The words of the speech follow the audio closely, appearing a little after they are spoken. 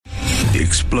The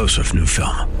explosive new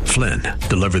film, Flynn,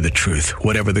 deliver the truth,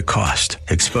 whatever the cost.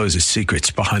 Exposes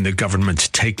secrets behind the government's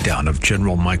takedown of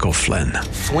General Michael Flynn.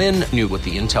 Flynn knew what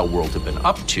the intel world had been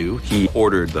up to. He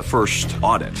ordered the first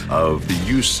audit of the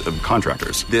use of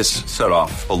contractors. This set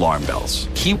off alarm bells.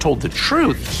 He told the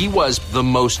truth. He was the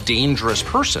most dangerous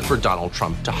person for Donald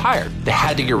Trump to hire. They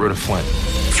had to get rid of Flynn.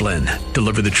 Flynn,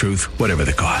 deliver the truth, whatever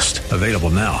the cost. Available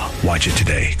now. Watch it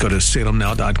today. Go to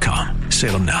salemnow.com.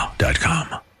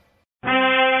 salemnow.com.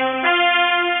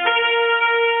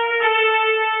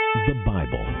 The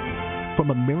Bible.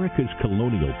 From America's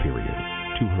colonial period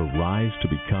to her rise to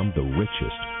become the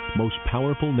richest, most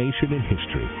powerful nation in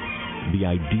history, the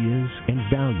ideas and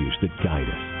values that guide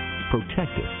us,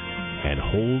 protect us, and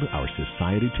hold our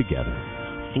society together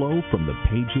flow from the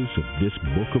pages of this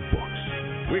book of books.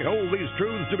 We hold these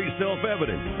truths to be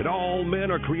self-evident, that all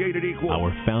men are created equal.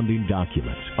 Our founding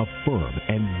documents affirm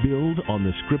and build on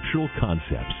the scriptural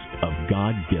concepts of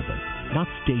God-given, not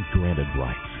state-granted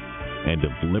rights, and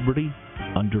of liberty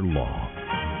under law.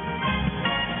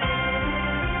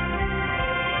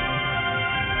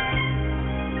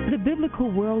 The biblical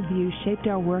worldview shaped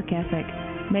our work ethic,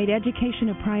 made education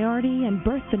a priority, and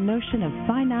birthed the notion of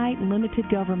finite, limited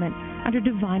government under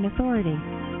divine authority.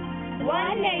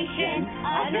 One nation,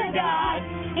 under God,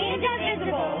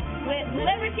 indivisible, with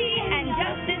liberty and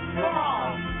justice for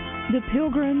all. The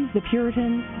Pilgrims, the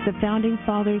Puritans, the Founding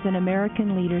Fathers, and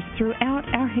American leaders throughout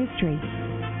our history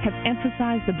have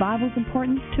emphasized the Bible's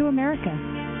importance to America.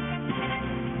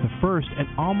 The first and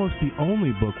almost the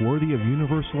only book worthy of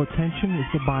universal attention is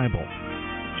the Bible.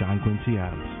 John Quincy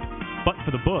Adams. But for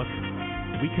the book,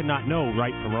 we could not know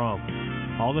right from wrong.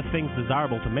 All the things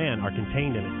desirable to man are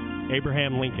contained in it.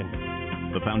 Abraham Lincoln.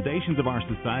 The foundations of our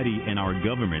society and our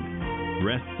government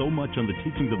rest so much on the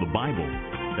teachings of the Bible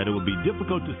that it would be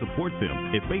difficult to support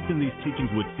them if faith in these teachings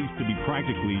would cease to be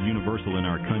practically universal in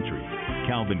our country.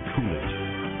 Calvin Coolidge.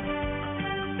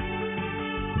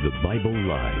 The Bible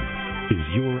Live is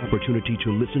your opportunity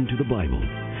to listen to the Bible,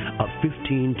 a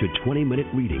 15 to 20-minute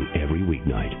reading every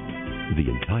weeknight, the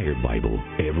entire Bible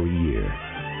every year.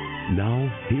 Now,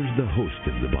 here's the host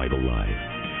of the Bible Live,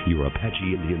 your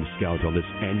Apache Indian scout on this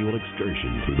annual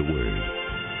excursion through the Word,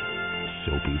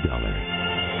 Soapy Dollar.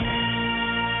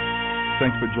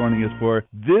 Thanks for joining us for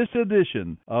this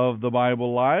edition of the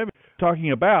Bible Live,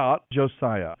 talking about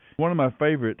Josiah, one of my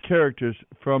favorite characters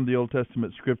from the Old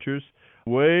Testament Scriptures.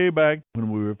 Way back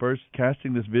when we were first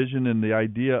casting this vision and the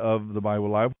idea of the Bible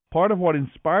Live, part of what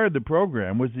inspired the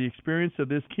program was the experience of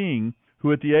this king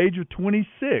who at the age of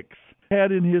 26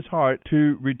 had in his heart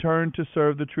to return to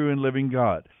serve the true and living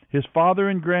God. His father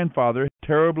and grandfather,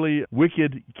 terribly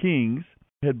wicked kings,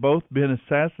 had both been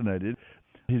assassinated.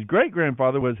 His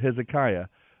great-grandfather was Hezekiah.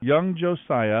 Young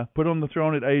Josiah put on the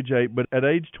throne at age 8, but at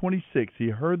age 26 he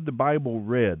heard the Bible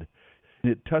read.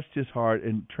 It touched his heart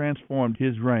and transformed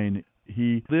his reign.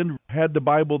 He then had the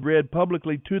Bible read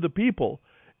publicly to the people,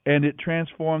 and it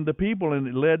transformed the people, and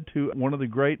it led to one of the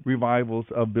great revivals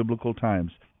of biblical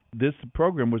times. This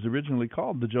program was originally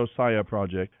called the Josiah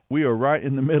Project. We are right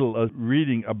in the middle of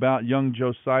reading about young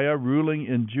Josiah ruling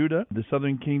in Judah, the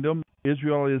southern kingdom.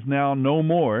 Israel is now no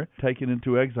more, taken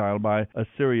into exile by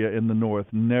Assyria in the north,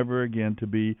 never again to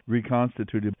be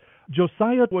reconstituted.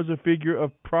 Josiah was a figure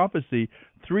of prophecy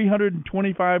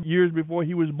 325 years before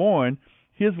he was born.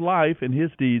 His life and his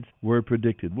deeds were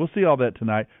predicted. We'll see all that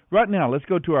tonight. Right now, let's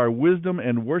go to our wisdom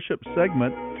and worship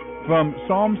segment from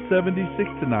Psalm 76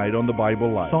 tonight on the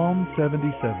Bible Live. Psalm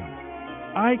 77.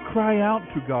 I cry out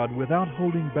to God without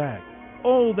holding back.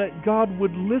 Oh, that God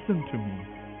would listen to me.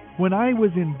 When I was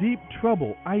in deep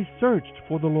trouble, I searched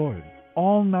for the Lord.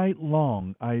 All night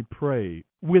long I pray,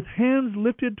 with hands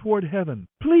lifted toward heaven,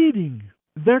 pleading.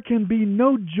 There can be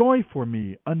no joy for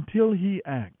me until He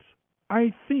acts.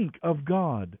 I think of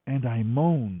God and I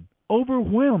moan,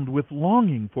 overwhelmed with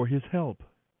longing for His help.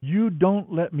 You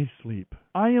don't let me sleep.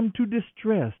 I am too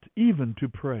distressed even to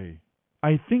pray.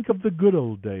 I think of the good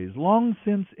old days long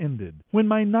since ended, when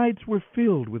my nights were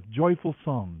filled with joyful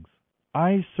songs.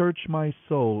 I search my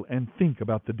soul and think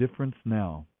about the difference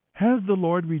now. Has the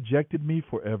Lord rejected me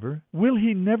forever? Will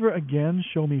He never again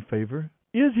show me favor?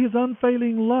 Is His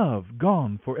unfailing love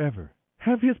gone forever?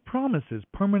 Have His promises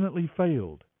permanently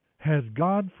failed? Has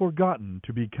God forgotten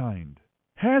to be kind?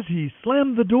 Has He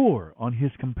slammed the door on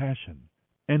His compassion?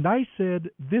 And I said,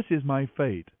 this is my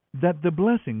fate, that the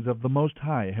blessings of the Most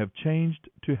High have changed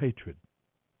to hatred.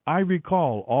 I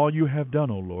recall all You have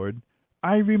done, O Lord.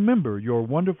 I remember Your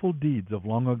wonderful deeds of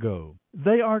long ago.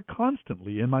 They are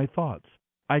constantly in my thoughts.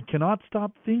 I cannot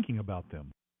stop thinking about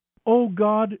them. O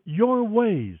God, Your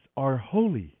ways are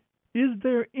holy. Is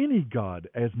there any God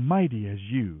as mighty as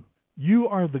You? You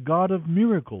are the God of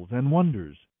miracles and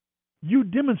wonders. You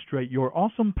demonstrate your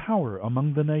awesome power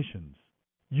among the nations.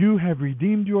 You have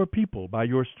redeemed your people by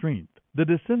your strength, the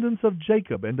descendants of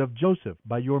Jacob and of Joseph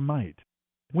by your might.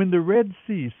 When the Red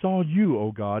Sea saw you,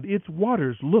 O God, its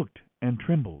waters looked and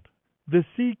trembled. The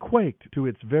sea quaked to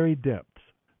its very depths.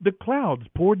 The clouds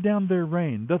poured down their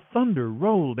rain. The thunder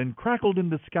rolled and crackled in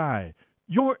the sky.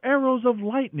 Your arrows of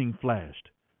lightning flashed.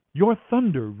 Your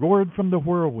thunder roared from the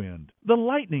whirlwind. The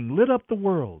lightning lit up the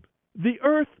world. The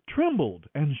earth trembled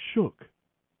and shook.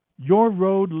 Your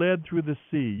road led through the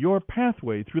sea, your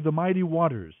pathway through the mighty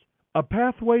waters, a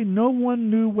pathway no one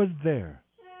knew was there.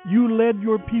 You led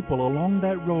your people along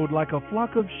that road like a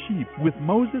flock of sheep with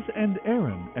Moses and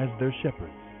Aaron as their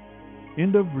shepherds.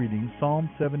 End of reading Psalm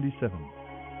 77.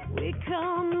 We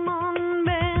come on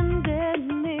bended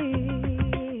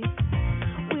knee.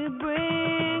 We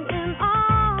bring an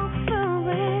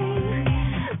offering.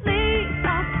 Lead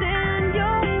us in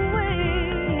your way.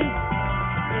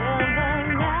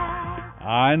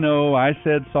 I know, I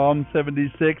said Psalm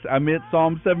 76. I meant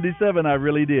Psalm 77. I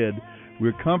really did.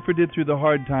 We're comforted through the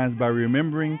hard times by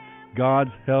remembering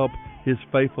God's help, His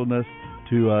faithfulness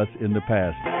to us in the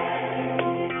past.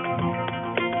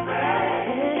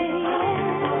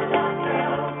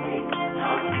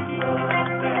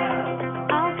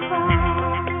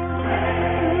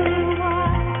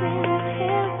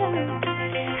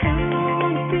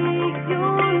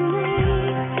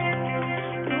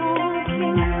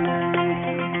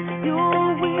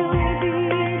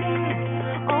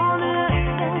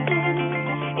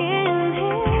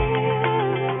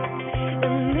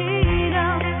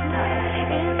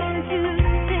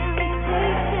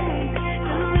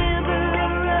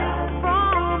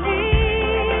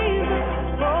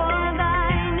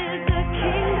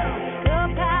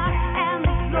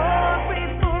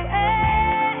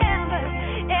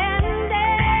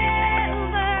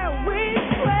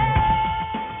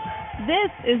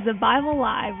 Is the Bible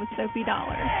Live with Sophie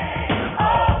Dollar.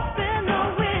 Open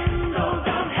the windows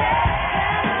of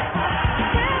heaven.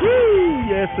 Woo,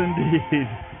 yes, indeed.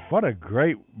 What a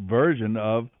great version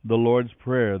of the Lord's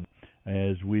Prayer.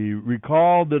 As we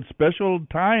recall the special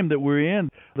time that we're in,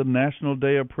 the National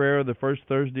Day of Prayer, the first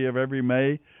Thursday of every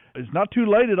May. It's not too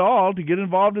late at all to get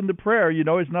involved in the prayer. You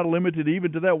know, it's not limited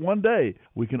even to that one day.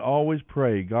 We can always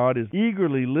pray. God is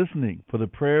eagerly listening for the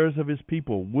prayers of His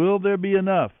people. Will there be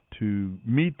enough to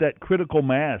meet that critical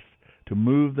mass to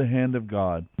move the hand of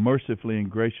God mercifully and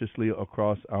graciously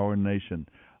across our nation?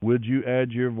 Would you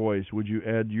add your voice? Would you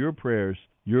add your prayers,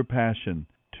 your passion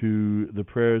to the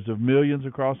prayers of millions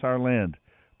across our land,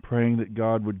 praying that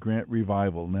God would grant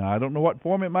revival? Now, I don't know what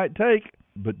form it might take,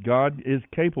 but God is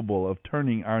capable of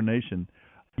turning our nation.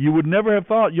 You would never have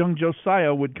thought young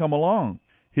Josiah would come along.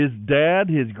 His dad,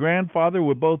 his grandfather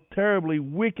were both terribly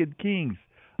wicked kings.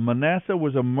 Manasseh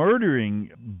was a murdering,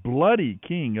 bloody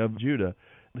king of Judah.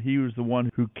 He was the one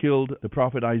who killed the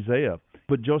prophet Isaiah.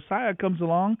 But Josiah comes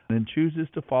along and chooses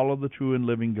to follow the true and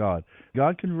living God.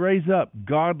 God can raise up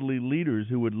godly leaders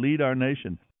who would lead our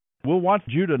nation. We'll watch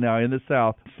Judah now in the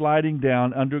south sliding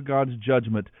down under God's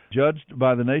judgment, judged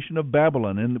by the nation of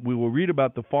Babylon. And we will read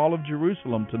about the fall of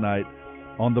Jerusalem tonight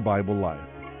on the Bible Live.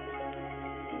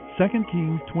 2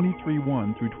 Kings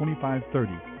 23:1 through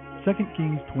 25:30. 2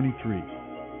 Kings 23.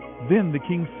 Then the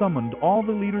king summoned all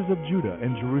the leaders of Judah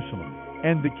and Jerusalem.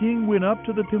 And the king went up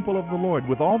to the temple of the Lord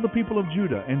with all the people of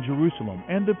Judah and Jerusalem,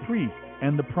 and the priests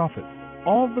and the prophets,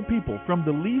 all the people from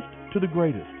the least to the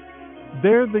greatest.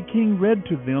 There the king read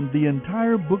to them the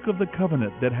entire book of the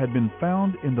covenant that had been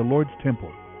found in the Lord's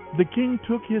temple. The king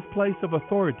took his place of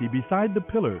authority beside the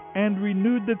pillar and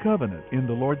renewed the covenant in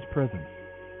the Lord's presence.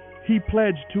 He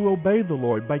pledged to obey the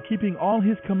Lord by keeping all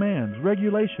His commands,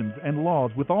 regulations, and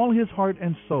laws with all his heart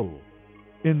and soul.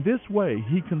 In this way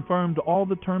he confirmed all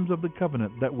the terms of the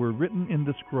covenant that were written in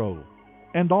the scroll,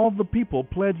 and all the people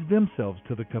pledged themselves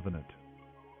to the covenant.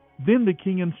 Then the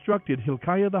king instructed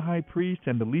Hilkiah the high priest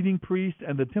and the leading priest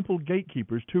and the temple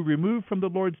gatekeepers to remove from the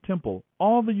Lord's temple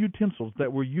all the utensils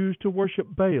that were used to worship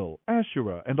Baal,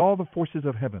 Asherah, and all the forces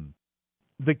of heaven.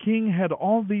 The king had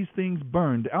all these things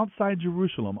burned outside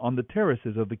Jerusalem on the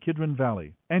terraces of the Kidron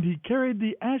Valley, and he carried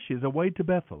the ashes away to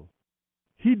Bethel.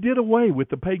 He did away with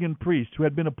the pagan priests who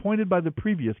had been appointed by the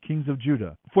previous kings of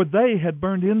Judah, for they had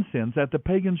burned incense at the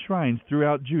pagan shrines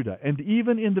throughout Judah and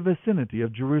even in the vicinity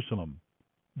of Jerusalem.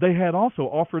 They had also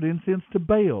offered incense to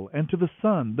Baal and to the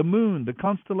sun, the moon, the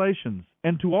constellations,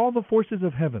 and to all the forces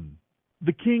of heaven.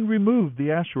 The king removed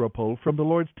the Asherah pole from the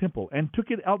Lord's temple and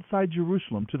took it outside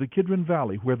Jerusalem to the Kidron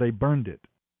Valley, where they burned it.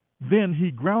 Then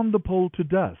he ground the pole to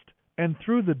dust and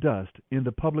threw the dust in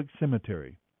the public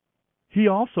cemetery. He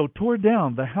also tore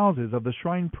down the houses of the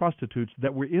shrine prostitutes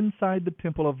that were inside the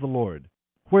temple of the Lord,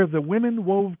 where the women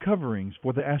wove coverings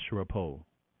for the Asherah pole.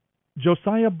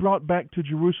 Josiah brought back to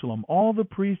Jerusalem all the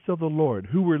priests of the Lord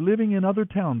who were living in other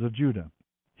towns of Judah.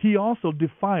 He also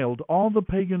defiled all the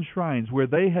pagan shrines where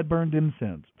they had burned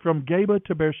incense, from Geba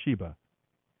to Beersheba.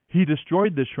 He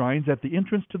destroyed the shrines at the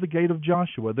entrance to the gate of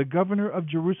Joshua, the governor of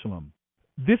Jerusalem.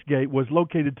 This gate was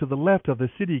located to the left of the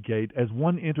city gate as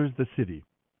one enters the city.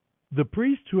 The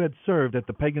priests who had served at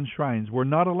the pagan shrines were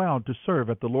not allowed to serve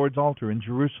at the Lord's altar in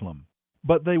Jerusalem,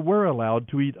 but they were allowed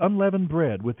to eat unleavened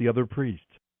bread with the other priests.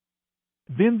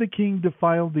 Then the king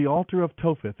defiled the altar of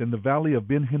Topheth in the valley of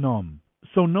Ben-Hinnom,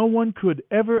 so no one could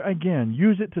ever again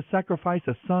use it to sacrifice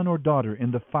a son or daughter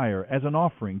in the fire as an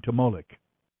offering to Moloch.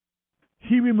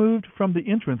 He removed from the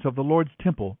entrance of the Lord's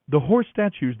temple the horse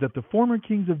statues that the former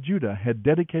kings of Judah had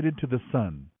dedicated to the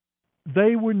sun.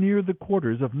 They were near the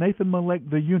quarters of Nathan-Melech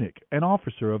the eunuch, an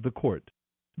officer of the court.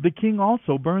 The king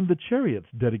also burned the chariots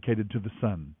dedicated to the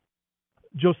sun.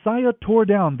 Josiah tore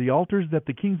down the altars that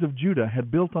the kings of Judah had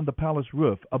built on the palace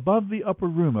roof above the upper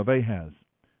room of Ahaz.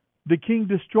 The king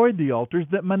destroyed the altars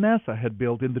that Manasseh had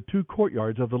built in the two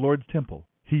courtyards of the Lord's temple.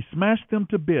 He smashed them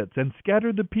to bits and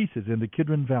scattered the pieces in the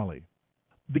Kidron Valley.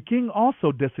 The king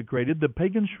also desecrated the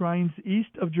pagan shrines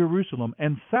east of Jerusalem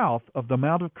and south of the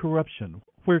Mount of Corruption,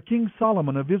 where King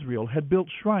Solomon of Israel had built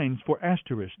shrines for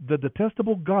Ashtoreth, the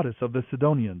detestable goddess of the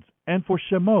Sidonians, and for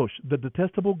Chemosh, the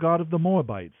detestable god of the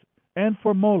Moabites, and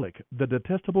for Moloch, the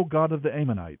detestable god of the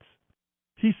Ammonites.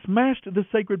 He smashed the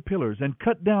sacred pillars and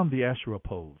cut down the Asherah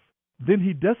poles. Then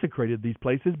he desecrated these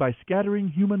places by scattering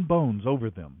human bones over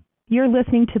them. You're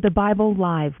listening to the Bible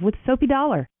Live with Soapy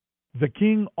Dollar. The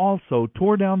king also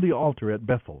tore down the altar at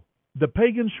Bethel, the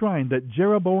pagan shrine that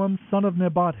Jeroboam son of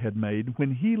Nebat had made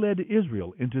when he led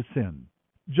Israel into sin.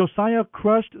 Josiah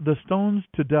crushed the stones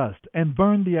to dust and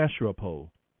burned the Asherah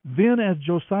pole. Then, as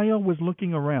Josiah was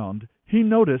looking around, he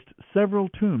noticed several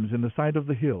tombs in the side of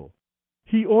the hill.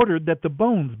 He ordered that the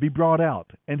bones be brought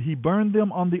out, and he burned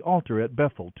them on the altar at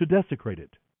Bethel to desecrate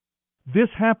it. This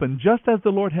happened just as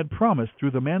the Lord had promised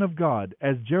through the man of God,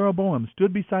 as Jeroboam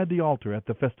stood beside the altar at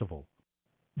the festival.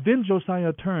 Then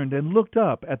Josiah turned and looked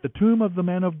up at the tomb of the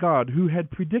man of God who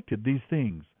had predicted these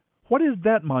things. "What is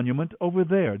that monument over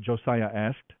there?" Josiah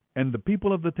asked. And the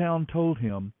people of the town told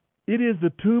him, "It is the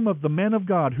tomb of the man of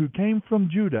God who came from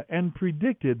Judah and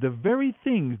predicted the very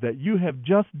things that you have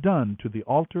just done to the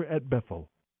altar at Bethel."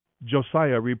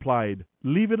 Josiah replied,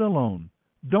 "Leave it alone.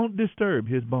 Don't disturb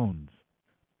his bones."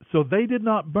 So they did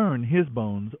not burn his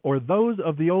bones or those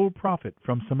of the old prophet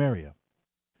from Samaria.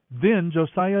 Then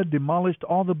Josiah demolished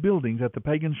all the buildings at the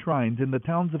pagan shrines in the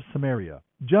towns of Samaria,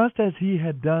 just as he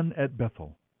had done at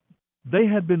Bethel. They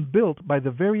had been built by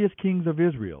the various kings of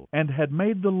Israel and had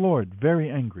made the Lord very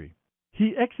angry.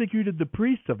 He executed the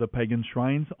priests of the pagan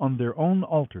shrines on their own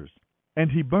altars,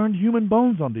 and he burned human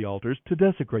bones on the altars to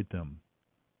desecrate them.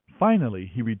 Finally,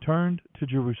 he returned to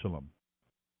Jerusalem.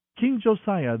 King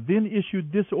Josiah then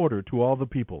issued this order to all the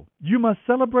people: "You must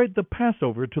celebrate the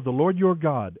Passover to the Lord your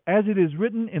God, as it is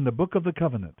written in the Book of the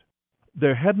Covenant."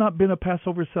 There had not been a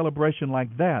Passover celebration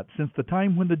like that since the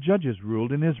time when the judges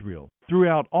ruled in Israel,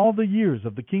 throughout all the years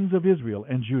of the kings of Israel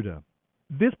and Judah.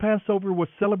 This Passover was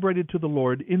celebrated to the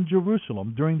Lord in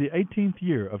Jerusalem during the 18th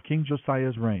year of King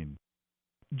Josiah's reign.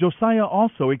 Josiah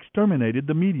also exterminated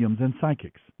the mediums and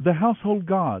psychics, the household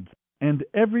gods, and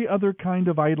every other kind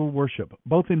of idol worship,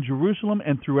 both in Jerusalem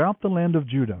and throughout the land of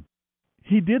Judah.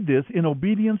 He did this in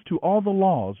obedience to all the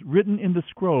laws written in the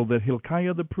scroll that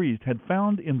Hilkiah the priest had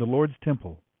found in the Lord's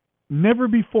temple. Never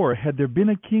before had there been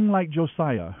a king like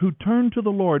Josiah who turned to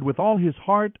the Lord with all his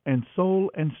heart and soul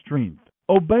and strength,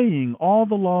 obeying all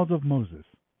the laws of Moses.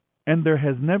 And there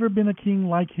has never been a king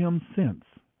like him since.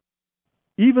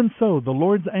 Even so, the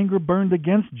Lord's anger burned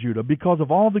against Judah because of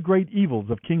all the great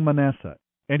evils of King Manasseh,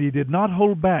 and he did not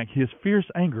hold back his fierce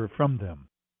anger from them.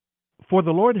 For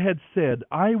the Lord had said,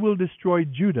 "I will destroy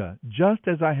Judah just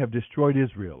as I have destroyed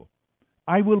Israel.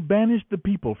 I will banish the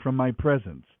people from my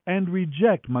presence, and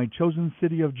reject my chosen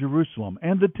city of Jerusalem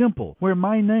and the temple where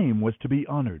my name was to be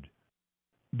honored."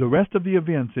 The rest of the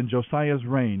events in Josiah's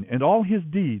reign and all his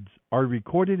deeds are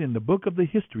recorded in the book of the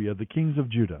history of the kings of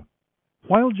Judah.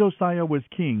 While Josiah was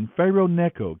king, Pharaoh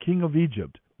Necho, king of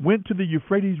Egypt, went to the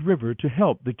Euphrates River to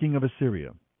help the king of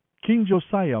Assyria. King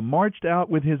Josiah marched out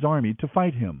with his army to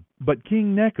fight him, but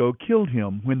King Necho killed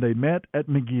him when they met at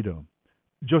Megiddo.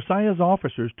 Josiah's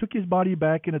officers took his body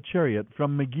back in a chariot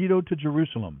from Megiddo to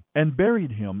Jerusalem and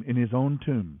buried him in his own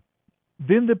tomb.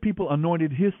 Then the people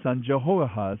anointed his son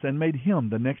Jehoahaz and made him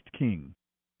the next king.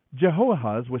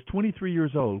 Jehoahaz was 23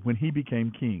 years old when he became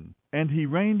king. and he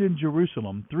reigned in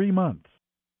Jerusalem 3 months.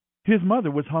 His mother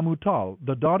was Hamutal,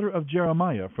 the daughter of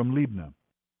Jeremiah from Libnah.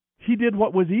 He did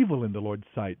what was evil in the Lord's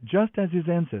sight, just as his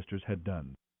ancestors had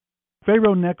done.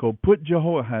 Pharaoh Necho put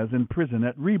Jehoahaz in prison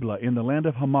at Riblah in the land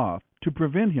of Hamath to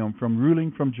prevent him from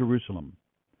ruling from Jerusalem.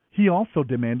 He also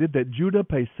demanded that Judah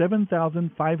pay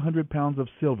 7,500 pounds of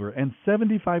silver and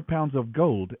 75 pounds of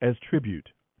gold as tribute.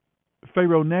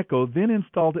 Pharaoh Necho then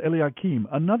installed Eliakim,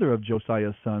 another of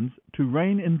Josiah's sons, to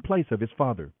reign in place of his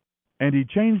father, and he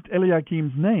changed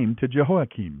Eliakim's name to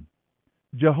Jehoiakim.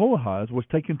 Jehoahaz was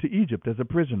taken to Egypt as a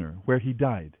prisoner, where he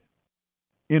died.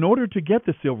 In order to get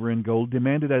the silver and gold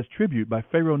demanded as tribute by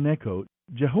Pharaoh Necho,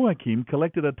 Jehoiakim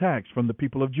collected a tax from the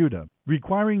people of Judah,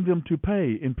 requiring them to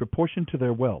pay in proportion to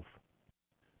their wealth.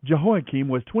 Jehoiakim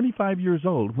was 25 years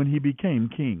old when he became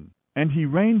king, and he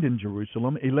reigned in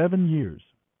Jerusalem 11 years.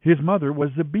 His mother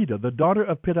was Zebidah, the daughter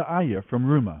of Pedaiah from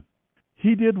Rumah.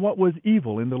 He did what was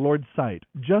evil in the Lord's sight,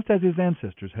 just as his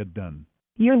ancestors had done.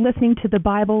 You're listening to the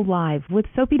Bible Live with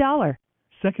Soapy Dollar.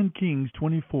 2 Kings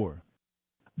 24.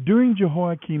 During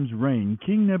Jehoiakim's reign,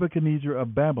 King Nebuchadnezzar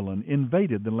of Babylon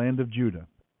invaded the land of Judah.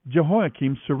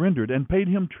 Jehoiakim surrendered and paid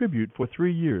him tribute for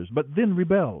 3 years, but then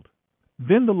rebelled.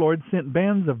 Then the Lord sent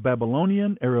bands of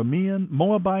Babylonian, Aramean,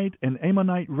 Moabite, and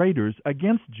Ammonite raiders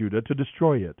against Judah to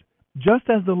destroy it, just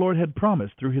as the Lord had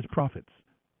promised through his prophets.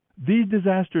 These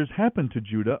disasters happened to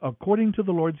Judah according to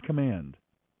the Lord's command.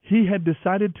 He had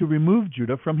decided to remove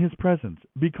Judah from his presence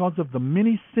because of the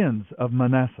many sins of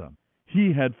Manasseh.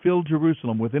 He had filled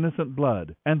Jerusalem with innocent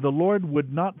blood, and the Lord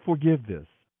would not forgive this.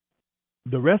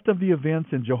 The rest of the events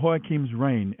in Jehoiakim's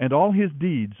reign and all his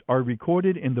deeds are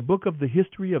recorded in the book of the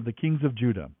history of the kings of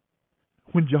Judah.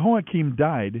 When Jehoiakim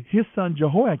died, his son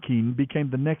Jehoiakim became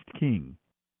the next king.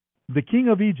 The king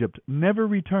of Egypt never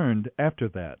returned after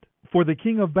that, for the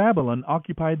king of Babylon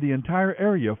occupied the entire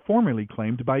area formerly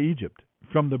claimed by Egypt,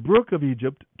 from the brook of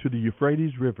Egypt to the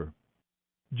Euphrates River.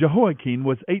 Jehoiakim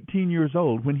was 18 years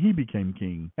old when he became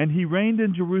king, and he reigned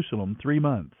in Jerusalem 3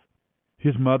 months.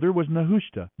 His mother was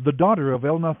Nehushta, the daughter of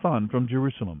Elnathan from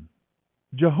Jerusalem.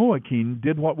 Jehoiakim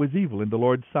did what was evil in the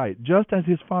Lord's sight, just as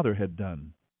his father had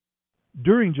done.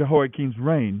 During Jehoiakim's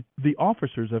reign, the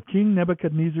officers of King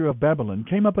Nebuchadnezzar of Babylon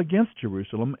came up against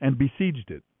Jerusalem and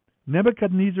besieged it.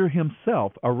 Nebuchadnezzar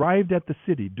himself arrived at the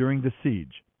city during the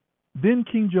siege. Then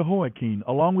King Jehoiakim,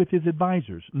 along with his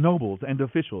advisors, nobles, and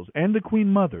officials, and the queen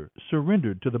mother,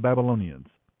 surrendered to the Babylonians.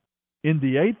 In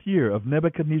the 8th year of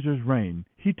Nebuchadnezzar's reign,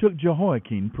 he took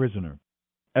Jehoiakim prisoner.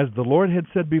 As the Lord had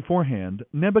said beforehand,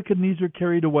 Nebuchadnezzar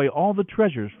carried away all the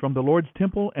treasures from the Lord's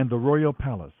temple and the royal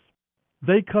palace.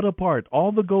 They cut apart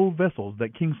all the gold vessels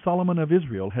that King Solomon of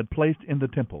Israel had placed in the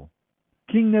temple.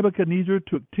 King Nebuchadnezzar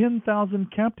took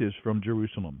 10,000 captives from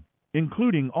Jerusalem,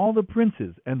 including all the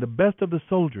princes and the best of the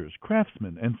soldiers,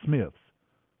 craftsmen, and smiths.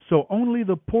 So only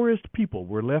the poorest people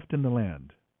were left in the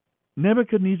land.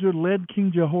 Nebuchadnezzar led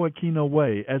King Jehoiakim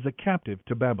away as a captive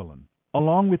to Babylon,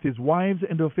 along with his wives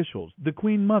and officials, the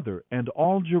queen mother, and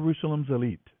all Jerusalem's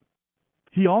elite.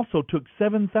 He also took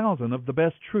 7,000 of the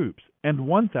best troops and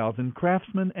 1,000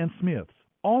 craftsmen and smiths,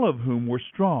 all of whom were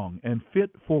strong and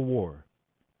fit for war.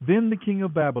 Then the king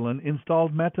of Babylon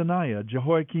installed Mattaniah,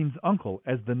 Jehoiakim's uncle,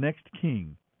 as the next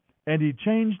king, and he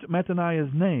changed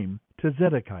Mattaniah's name to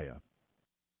Zedekiah.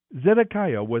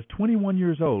 Zedekiah was 21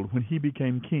 years old when he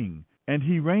became king, and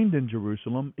he reigned in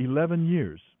Jerusalem 11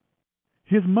 years.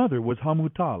 His mother was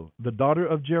Hamutal, the daughter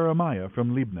of Jeremiah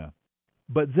from Libnah.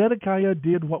 But Zedekiah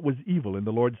did what was evil in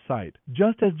the Lord's sight,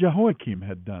 just as Jehoiakim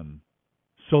had done.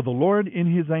 So the Lord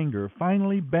in his anger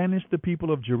finally banished the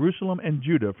people of Jerusalem and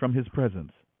Judah from his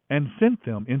presence, and sent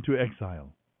them into exile.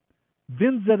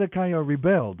 Then Zedekiah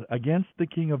rebelled against the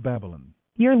king of Babylon.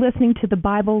 You're listening to the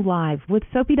Bible Live with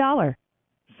Soapy Dollar.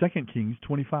 2 Kings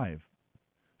 25.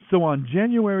 So on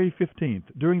January 15th,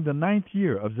 during the 9th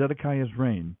year of Zedekiah's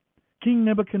reign, King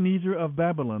Nebuchadnezzar of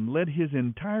Babylon led his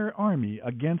entire army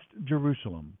against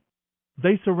Jerusalem.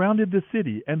 They surrounded the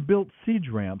city and built siege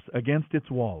ramps against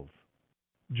its walls.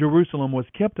 Jerusalem was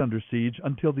kept under siege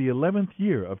until the 11th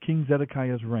year of King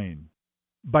Zedekiah's reign.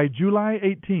 By July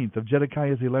 18th of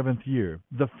Zedekiah's 11th year,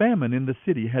 the famine in the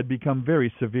city had become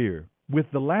very severe, with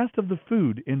the last of the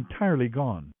food entirely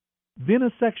gone. Then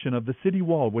a section of the city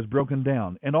wall was broken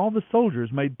down, and all the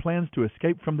soldiers made plans to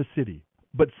escape from the city.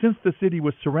 But since the city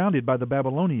was surrounded by the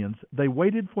Babylonians, they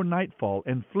waited for nightfall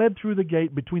and fled through the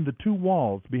gate between the two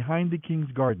walls behind the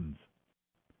king's gardens.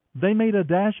 They made a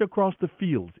dash across the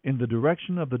fields in the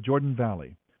direction of the Jordan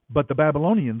Valley. But the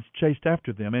Babylonians chased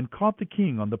after them and caught the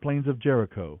king on the plains of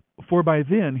Jericho, for by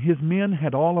then his men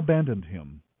had all abandoned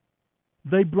him.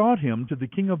 They brought him to the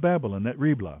king of Babylon at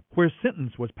Riblah, where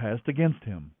sentence was passed against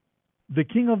him. The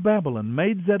king of Babylon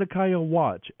made Zedekiah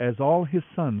watch as all his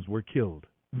sons were killed.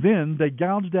 Then they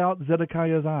gouged out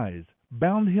Zedekiah's eyes,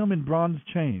 bound him in bronze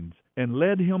chains, and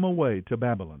led him away to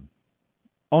Babylon.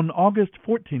 On August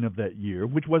 14 of that year,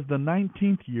 which was the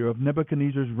 19th year of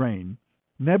Nebuchadnezzar's reign,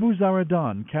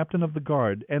 Nebuzaradan, captain of the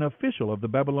guard and official of the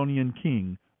Babylonian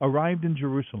king, arrived in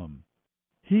Jerusalem.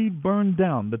 He burned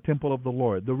down the temple of the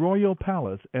Lord, the royal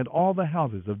palace, and all the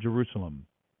houses of Jerusalem.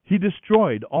 He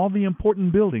destroyed all the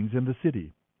important buildings in the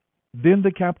city. Then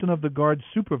the captain of the guard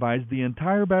supervised the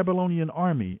entire Babylonian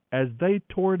army as they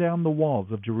tore down the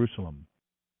walls of Jerusalem.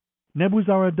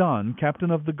 Nebuzaradan,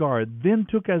 captain of the guard, then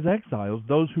took as exiles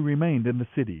those who remained in the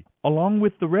city, along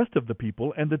with the rest of the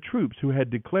people and the troops who had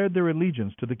declared their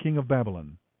allegiance to the king of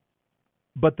Babylon.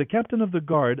 But the captain of the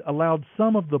guard allowed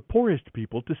some of the poorest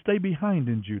people to stay behind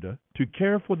in Judah to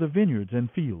care for the vineyards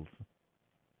and fields.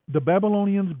 The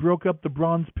Babylonians broke up the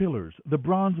bronze pillars, the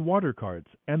bronze water carts,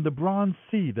 and the bronze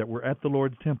sea that were at the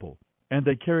Lord's temple, and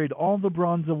they carried all the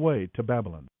bronze away to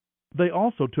Babylon. They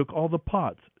also took all the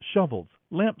pots, shovels,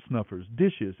 lamp snuffers,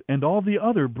 dishes, and all the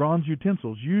other bronze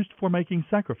utensils used for making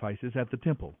sacrifices at the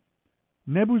temple.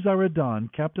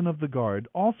 Nebuzaradan, captain of the guard,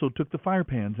 also took the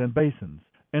firepans and basins,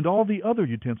 and all the other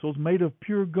utensils made of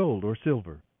pure gold or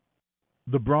silver.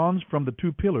 The bronze from the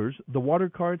 2 pillars, the water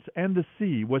carts, and the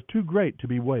sea was too great to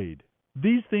be weighed.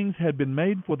 These things had been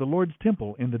made for the Lord's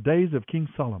temple in the days of King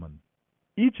Solomon.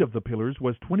 Each of the pillars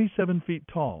was 27 feet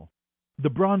tall. The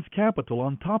bronze capital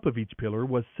on top of each pillar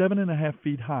was 7.5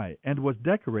 feet high and was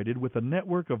decorated with a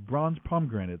network of bronze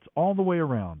pomegranates all the way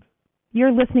around.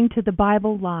 You're listening to the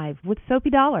Bible Live with Soapy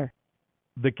Dollar.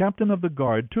 The captain of the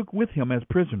guard took with him as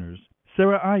prisoners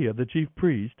Seraiah the chief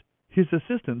priest, his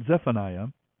assistant Zephaniah,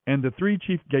 and the 3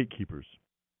 chief gatekeepers.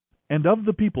 And of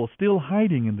the people still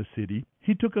hiding in the city,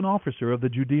 he took an officer of the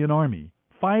Judean army,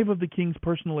 5 of the king's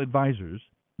personal advisors,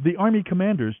 the army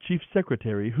commander's chief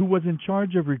secretary who was in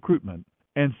charge of recruitment,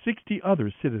 and 60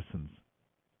 other citizens.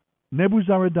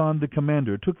 Nebuzaradan the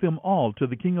commander took them all to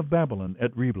the king of Babylon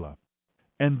at Riblah.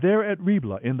 And there at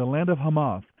Riblah in the land of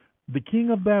Hamath, the king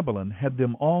of Babylon had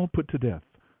them all put to death.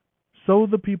 So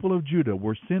the people of Judah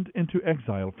were sent into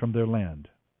exile from their land.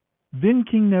 Then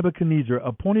King Nebuchadnezzar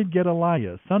appointed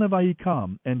Gedaliah, son of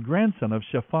Ahikam and grandson of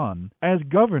Shaphan, as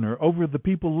governor over the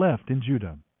people left in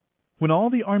Judah. When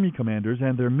all the army commanders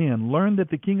and their men learned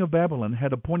that the king of Babylon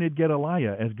had appointed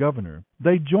Gedaliah as governor,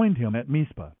 they joined him at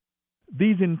Mizpah.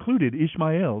 These included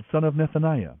Ishmael, son of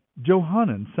Nethaniah,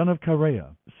 Johanan, son of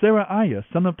Kareah, Seraiah,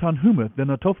 son of Tanhumeth the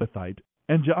Netophathite,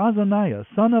 and Jaazaniah,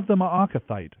 son of the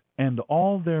Maakathite, and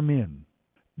all their men.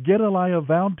 Gedaliah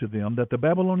vowed to them that the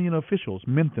Babylonian officials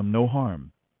meant them no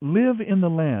harm. "Live in the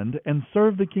land and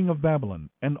serve the king of Babylon,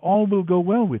 and all will go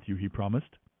well with you," he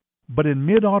promised. But in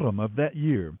mid-autumn of that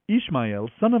year, Ishmael,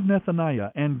 son of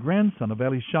Nethaniah and grandson of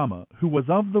Elishama, who was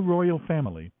of the royal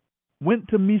family, went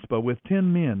to Mizpah with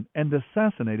 10 men and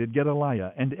assassinated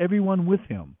Gedaliah and everyone with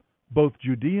him, both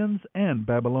Judeans and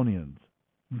Babylonians.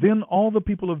 Then all the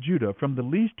people of Judah, from the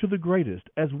least to the greatest,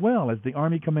 as well as the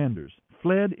army commanders,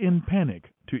 fled in panic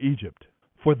to Egypt,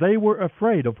 for they were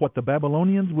afraid of what the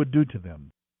Babylonians would do to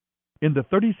them. In the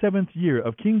 37th year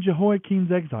of King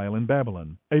Jehoiakim's exile in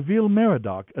Babylon,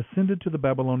 Evil-Merodach ascended to the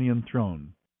Babylonian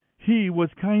throne. He was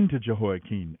kind to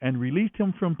Jehoiakim and released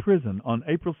him from prison on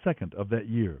April 2nd of that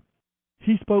year.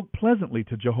 He spoke pleasantly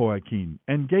to Jehoiakim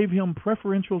and gave him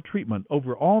preferential treatment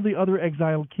over all the other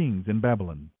exiled kings in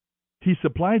Babylon. He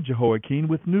supplied Jehoiakim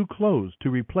with new clothes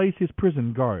to replace his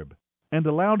prison garb, and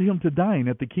allowed him to dine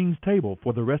at the king's table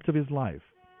for the rest of his life.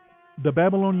 The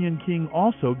Babylonian king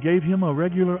also gave him a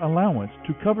regular allowance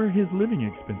to cover his living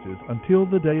expenses until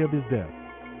the day of his death.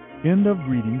 End of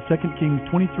reading 2 Kings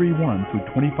 23:1 through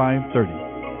 25:30.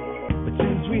 But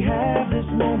since we have this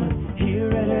moment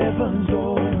here at heaven's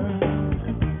door,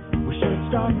 we should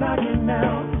start knocking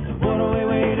now. What are we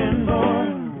waiting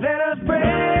for? Let us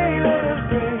pray, let us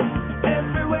pray.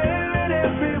 Everywhere and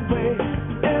every way,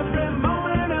 every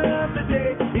moment of the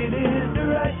day, it is the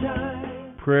right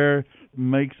time. Prayer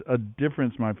makes a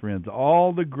difference, my friends.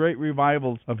 All the great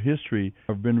revivals of history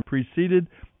have been preceded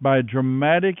by a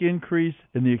dramatic increase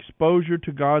in the exposure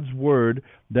to God's Word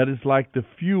that is like the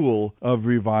fuel of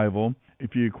revival.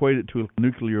 If you equate it to a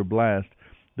nuclear blast,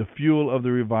 the fuel of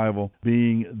the revival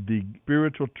being the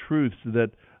spiritual truths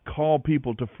that call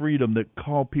people to freedom, that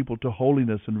call people to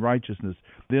holiness and righteousness.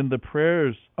 Then the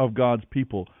prayers of God's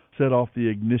people set off the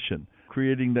ignition,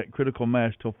 creating that critical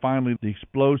mass till finally the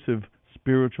explosive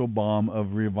spiritual bomb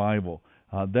of revival.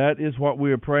 That is what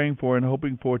we are praying for and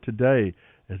hoping for today.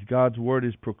 As God's Word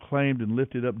is proclaimed and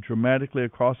lifted up dramatically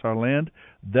across our land,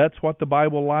 that's what the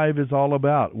Bible Live is all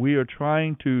about. We are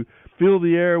trying to fill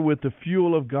the air with the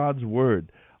fuel of God's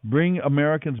Word. Bring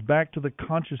Americans back to the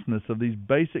consciousness of these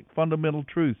basic fundamental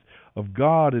truths of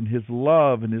God and His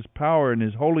love and His power and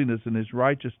His holiness and His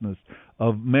righteousness,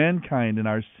 of mankind and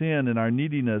our sin and our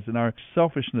neediness and our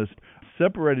selfishness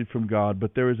separated from God.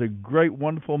 But there is a great,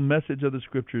 wonderful message of the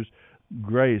Scriptures,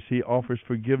 grace. He offers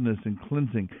forgiveness and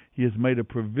cleansing. He has made a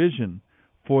provision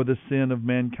for the sin of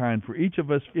mankind, for each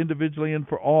of us individually and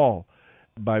for all,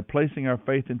 by placing our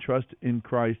faith and trust in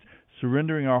Christ,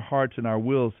 surrendering our hearts and our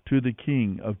wills to the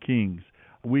King of Kings.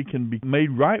 We can be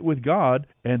made right with God,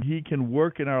 and He can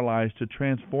work in our lives to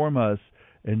transform us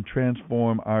and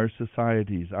transform our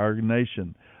societies, our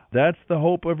nation. That's the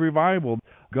hope of revival.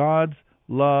 God's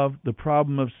love, the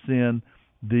problem of sin,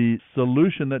 the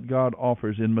solution that God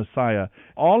offers in Messiah.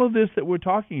 All of this that we're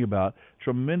talking about,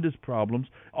 tremendous problems,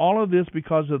 all of this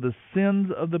because of the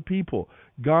sins of the people.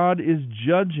 God is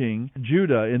judging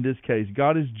Judah in this case.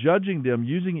 God is judging them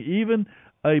using even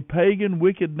a pagan,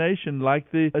 wicked nation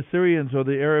like the Assyrians or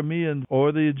the Arameans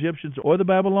or the Egyptians or the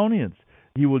Babylonians.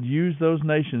 He will use those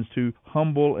nations to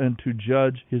humble and to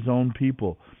judge His own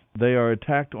people. They are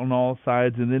attacked on all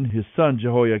sides, and then his son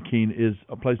Jehoiakim is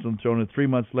placed on the throne, and 3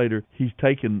 months later he's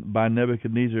taken by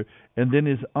Nebuchadnezzar, and then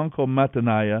his uncle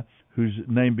Mattaniah, whose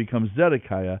name becomes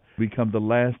Zedekiah, becomes the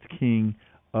last king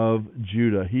of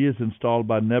Judah. He is installed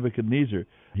by Nebuchadnezzar.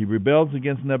 He rebels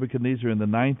against Nebuchadnezzar in the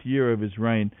 9th year of his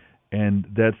reign, and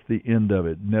that's the end of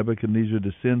it. Nebuchadnezzar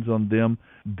descends on them.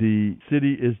 The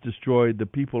city is destroyed. The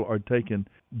people are taken.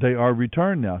 They are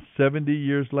returned now, 70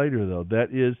 years later, though.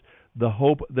 That is the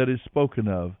hope that is spoken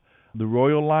of. The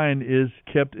royal line is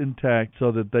kept intact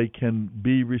so that they can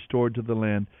be restored to the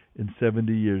land in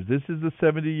 70 years. This is the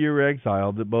 70-year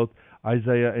exile that both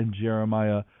Isaiah and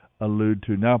Jeremiah allude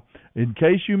to. Now, in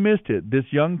case you missed it,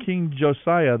 this young king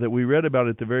Josiah that we read about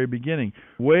at the very beginning,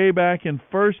 way back in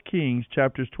 1 Kings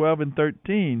chapters 12 and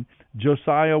 13,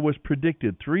 Josiah was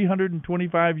predicted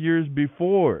 325 years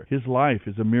before his life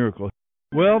is a miracle.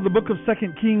 Well, the book of 2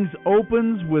 Kings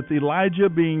opens with Elijah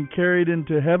being carried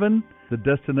into heaven, the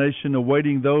destination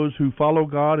awaiting those who follow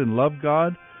God and love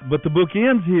God. But the book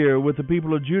ends here with the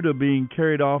people of Judah being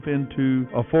carried off into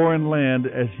a foreign land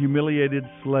as humiliated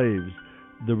slaves,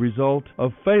 the result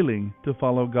of failing to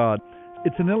follow God.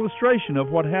 It's an illustration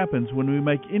of what happens when we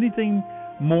make anything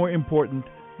more important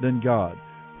than God,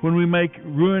 when we make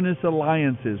ruinous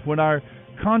alliances, when our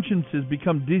consciences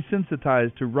become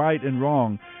desensitized to right and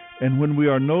wrong, and when we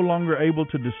are no longer able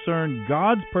to discern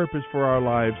God's purpose for our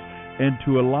lives and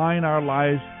to align our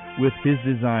lives with His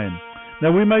design.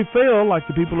 Now, we may fail like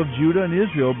the people of Judah and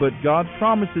Israel, but God's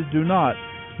promises do not.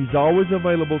 He's always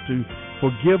available to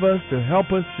forgive us, to help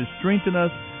us, to strengthen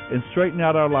us, and straighten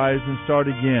out our lives and start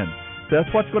again. That's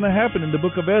what's going to happen in the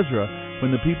book of Ezra. When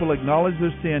the people acknowledge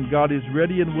their sin, God is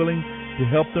ready and willing to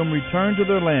help them return to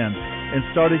their land and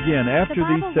start again after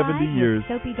these 70 years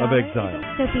of exile.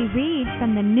 Sophie reads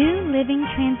from the New Living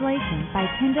Translation by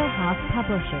Tyndale House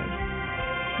Publishers.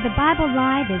 The Bible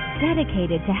Live is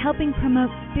dedicated to helping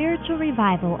promote spiritual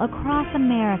revival across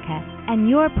America, and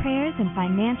your prayers and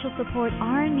financial support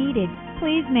are needed.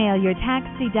 Please mail your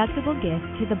tax-deductible gift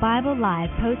to the Bible Live,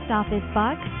 Post Office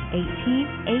Box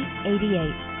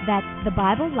 18888. That's the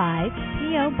Bible Live,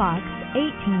 P.O. Box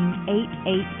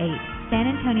 18888, San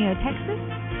Antonio, Texas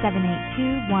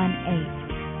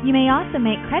 78218. You may also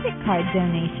make credit card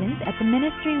donations at the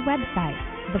ministry website,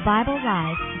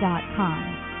 thebiblelive.com.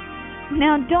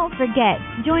 Now don't forget,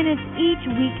 join us each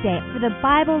weekday for the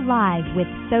Bible Live with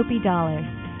Soapy Dollar.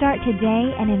 Start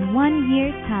today, and in 1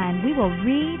 year's time we will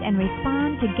read and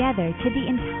respond together to the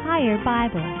entire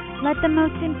Bible. Let the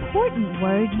most important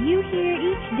word you hear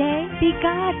each day be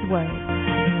God's Word.